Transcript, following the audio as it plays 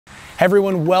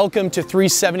Everyone, welcome to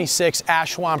 376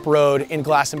 Ash Swamp Road in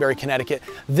Glastonbury, Connecticut.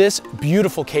 This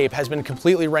beautiful cape has been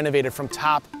completely renovated from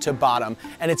top to bottom,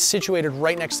 and it's situated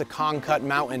right next to Kongscut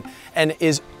Mountain and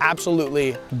is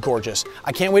absolutely gorgeous.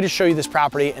 I can't wait to show you this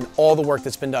property and all the work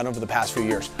that's been done over the past few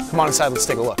years. Come on inside, let's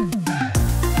take a look.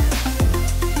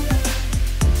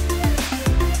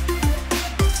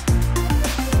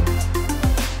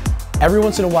 Every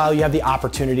once in a while, you have the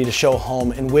opportunity to show a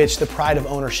home in which the pride of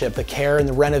ownership, the care and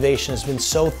the renovation has been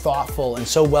so thoughtful and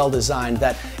so well designed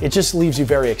that it just leaves you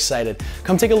very excited.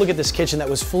 Come take a look at this kitchen that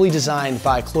was fully designed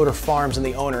by Kloter Farms and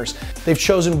the owners. They've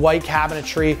chosen white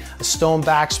cabinetry, a stone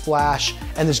backsplash,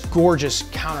 and this gorgeous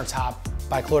countertop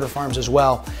by Kloter Farms as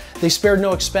well. They spared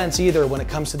no expense either when it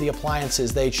comes to the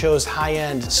appliances. They chose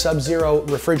high-end Sub-Zero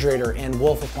refrigerator and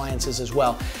Wolf appliances as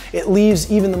well. It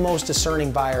leaves even the most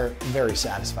discerning buyer very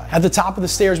satisfied. At the top of the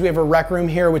stairs, we have a rec room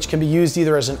here, which can be used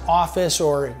either as an office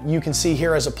or you can see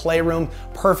here as a playroom,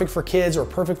 perfect for kids or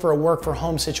perfect for a work for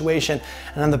home situation.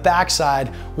 And on the back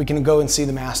side, we can go and see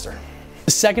the master.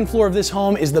 The second floor of this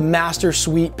home is the master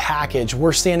suite package.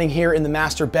 We're standing here in the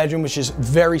master bedroom, which is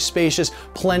very spacious,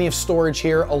 plenty of storage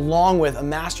here, along with a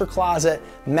master closet,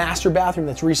 master bathroom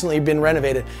that's recently been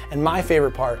renovated. And my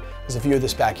favorite part is a view of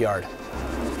this backyard.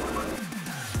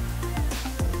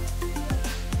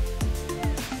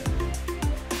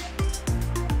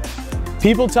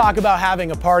 People talk about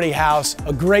having a party house,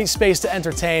 a great space to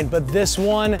entertain, but this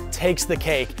one takes the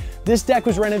cake. This deck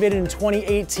was renovated in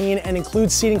 2018 and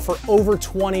includes seating for over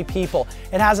 20 people.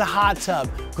 It has a hot tub,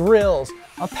 grills,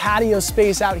 a patio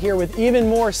space out here with even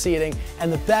more seating,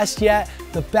 and the best yet,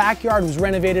 the backyard was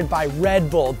renovated by Red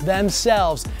Bull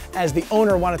themselves, as the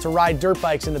owner wanted to ride dirt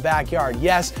bikes in the backyard.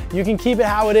 Yes, you can keep it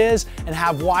how it is and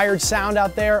have wired sound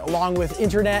out there along with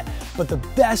internet, but the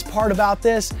best part about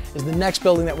this is the next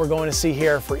building that we're going to see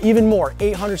here for even more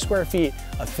 800 square feet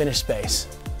of finished space.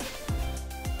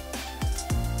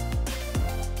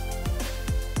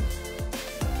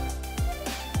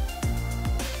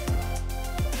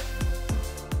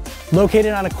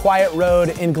 Located on a quiet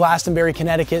road in Glastonbury,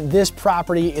 Connecticut, this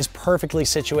property is perfectly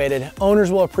situated.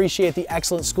 Owners will appreciate the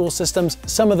excellent school systems,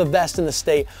 some of the best in the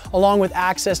state, along with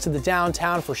access to the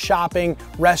downtown for shopping,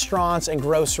 restaurants, and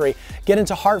grocery. Get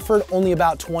into Hartford, only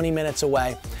about 20 minutes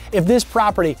away. If this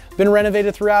property, been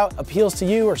renovated throughout, appeals to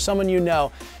you or someone you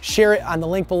know, share it on the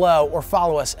link below or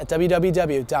follow us at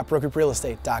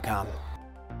www.brookrealestate.com.